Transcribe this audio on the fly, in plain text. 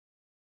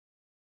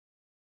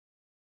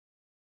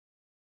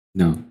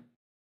No.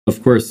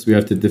 Of course, we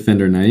have to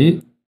defend our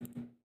knight.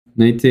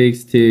 Knight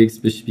takes,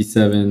 bishop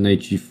e7, knight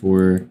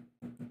g4,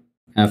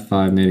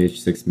 f5, knight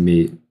h6,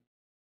 mate.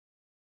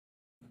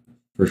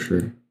 For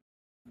sure.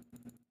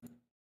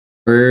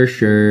 For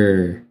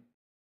sure.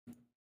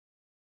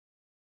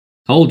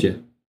 Told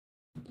you.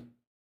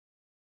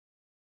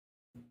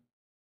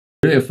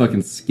 Really a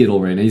fucking Skittle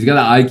right now. He's got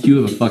the IQ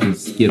of a fucking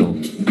Skittle.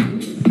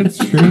 That's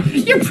true.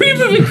 You're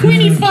pre-moving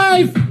Queen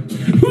e5!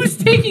 Who's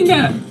taking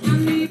that?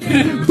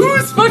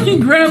 Whose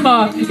fucking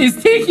grandma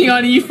is taking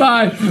on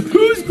e5?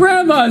 Whose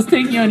grandma is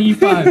taking on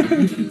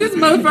e5? This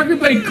motherfucker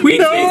played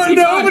Queen e5.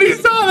 Nobody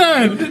saw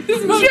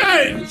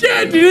that!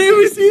 Chat, did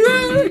anybody see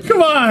that?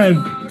 Come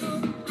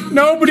on!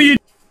 Nobody...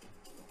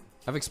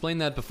 I've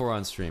explained that before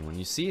on stream. When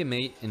you see a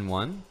mate in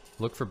one,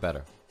 look for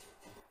better.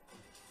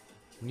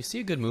 When you see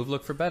a good move,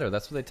 look for better.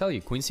 That's what they tell you.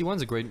 Queen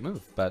c1's a great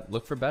move, but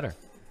look for better.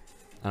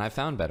 And I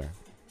found better.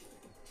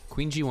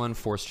 Queen g1,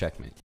 force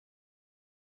checkmate.